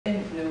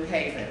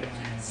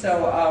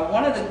So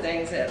one of the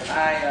things that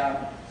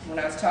when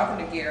I was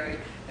talking to Gary,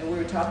 and we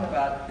were talking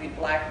about the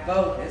black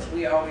vote, as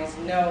we always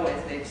know,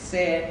 as they've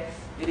said,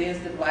 it is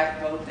the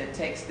black vote that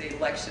takes the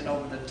election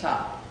over the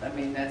top. I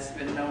mean, that's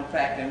been a known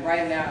fact. And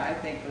right now, I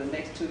think for the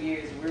next 2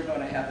 years, we're going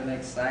to have an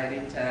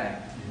exciting time,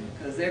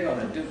 because they're going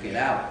to duke it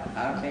out.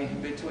 I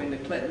mean, between the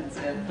Clintons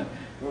and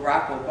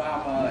Barack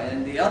Obama,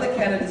 and the other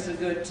candidates are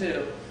good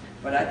too.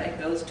 But I think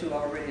those two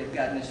already have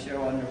gotten the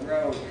show on the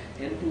road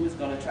in who's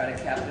going to try to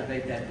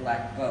captivate that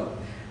black vote.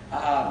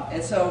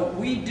 And so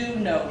we do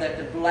know that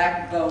the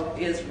black vote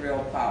is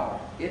real power.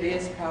 It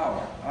is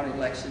power on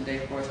election day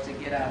for us to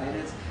get out. It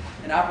is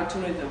an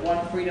opportunity, the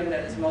one freedom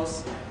that is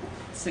most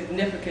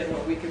significant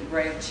where we can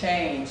bring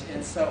change.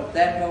 And so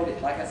that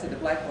vote, like I said, the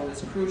black vote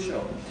is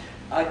crucial.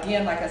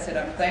 Again, like I said,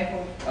 I'm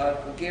thankful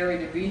for Gary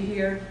to be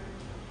here.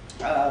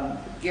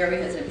 Gary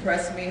has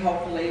impressed me.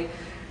 Hopefully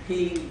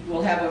he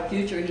will have a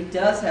future. He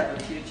does have a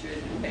future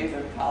in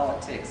neighborhood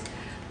politics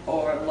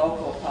or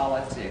local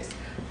politics.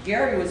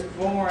 Gary was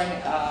born,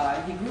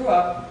 he grew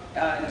up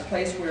in a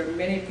place where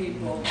many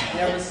people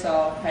never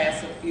saw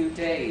past a few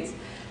days.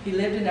 He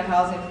lived in the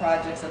housing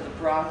projects of the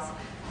Bronx,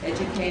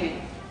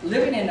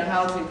 living in the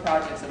housing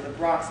projects of the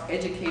Bronx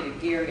educated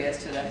Gary as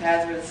to the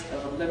hazards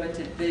of a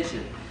limited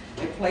vision,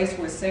 a place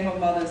where single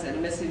mothers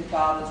and missing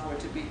fathers were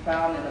to be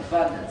found in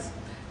abundance.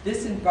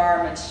 This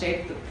environment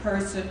shaped the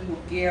person who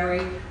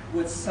Gary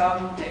would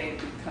someday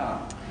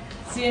become.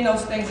 Seeing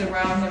those things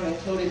around him,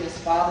 including his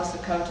father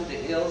succumb to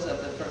the ills of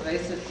the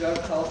pervasive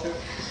drug culture,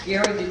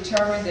 Gary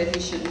determined that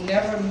he should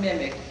never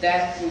mimic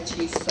that which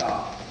he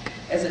saw.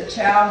 As a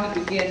child, he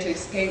began to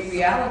escape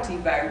reality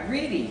by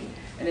reading,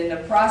 and in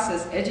the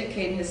process,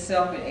 educating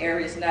himself in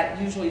areas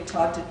not usually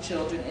taught to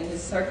children in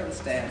his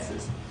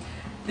circumstances.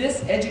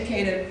 This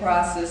educative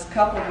process,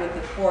 coupled with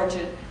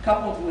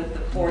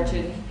the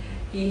fortune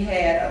he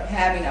had of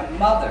having a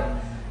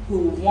mother who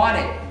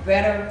wanted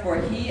better for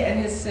he and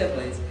his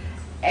siblings,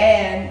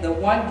 and the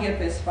one gift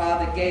his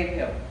father gave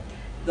him,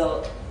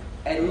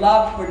 a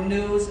love for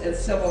news and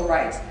civil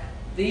rights.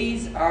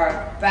 These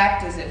are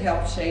factors that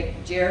help shape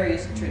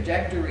Jerry's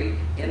trajectory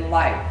in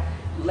life.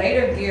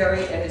 Later,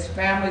 Gary and his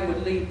family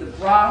would leave the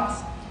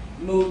Bronx,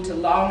 move to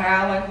Long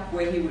Island,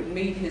 where he would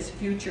meet his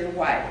future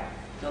wife,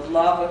 the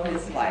love of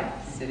his life,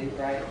 sitting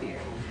right here.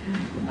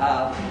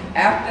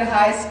 After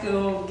high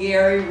school,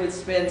 Gary would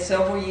spend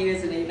several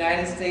years in the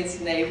United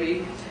States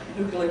Navy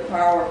nuclear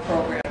power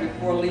program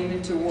before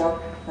leaving to work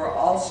for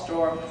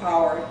All-Storm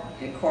Power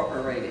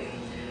Incorporated.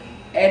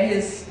 At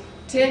his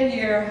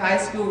 10-year high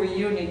school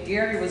reunion,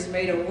 Gary was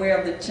made aware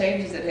of the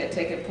changes that had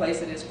taken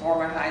place in his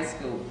former high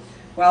school.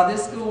 While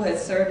this school had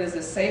served as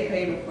a safe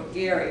haven for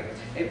Gary,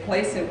 a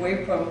place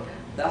away from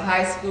the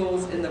high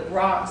schools in the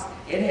Bronx,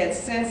 it had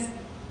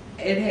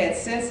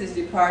since his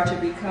departure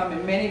become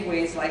in many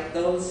ways like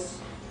those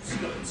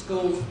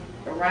schools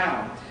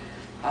around.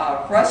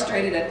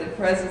 Frustrated at the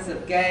presence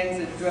of gangs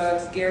and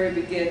drugs, Gary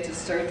began to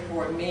search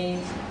for a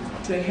means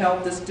to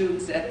help the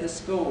students at the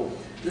school.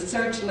 The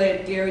search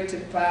led Gary to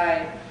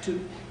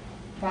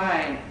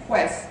find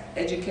Quest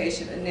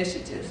education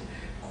initiatives.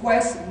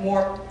 Quest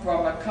morphed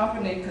from a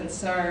company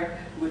concerned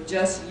with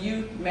just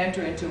youth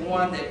mentoring to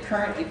one that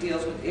currently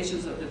deals with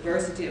issues of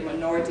diversity and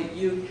minority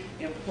youth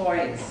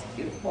employment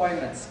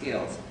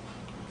skills.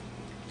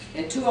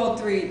 In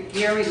 2003,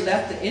 Gary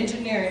left the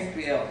engineering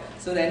field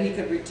so that he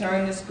could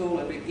return to school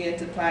and begin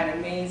to find a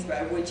means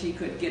by which he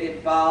could get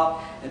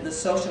involved in the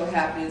social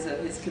happenings of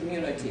his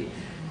community.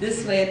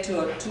 This led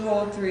to a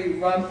 2003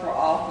 run for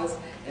office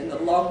in the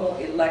local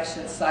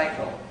election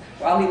cycle.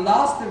 While he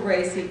lost the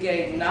race, he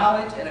gained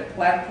knowledge and a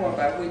platform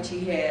by which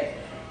he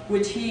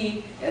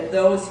and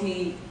those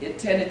he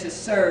intended to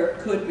serve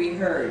could be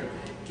heard.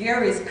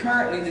 Gary is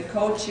currently the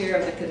co-chair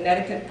of the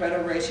Connecticut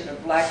Federation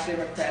of Black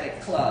Democratic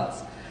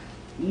Clubs.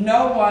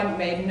 No one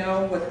may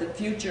know what the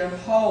future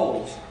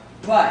holds,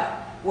 but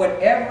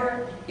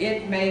whatever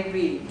it may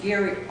be,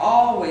 Gary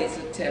always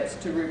attempts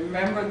to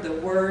remember the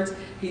words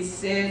he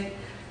said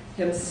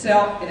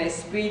himself in a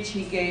speech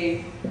he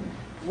gave,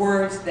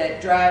 words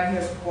that drive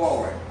him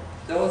forward.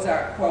 Those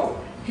are, quote,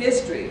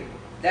 history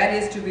that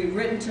is to be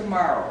written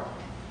tomorrow,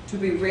 to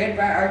be read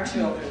by our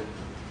children,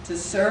 to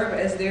serve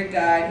as their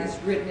guide is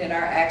written in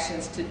our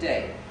actions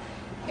today.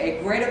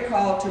 A greater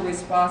call to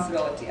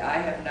responsibility I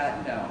have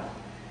not known.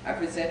 I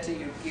present to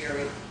you,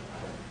 Gary.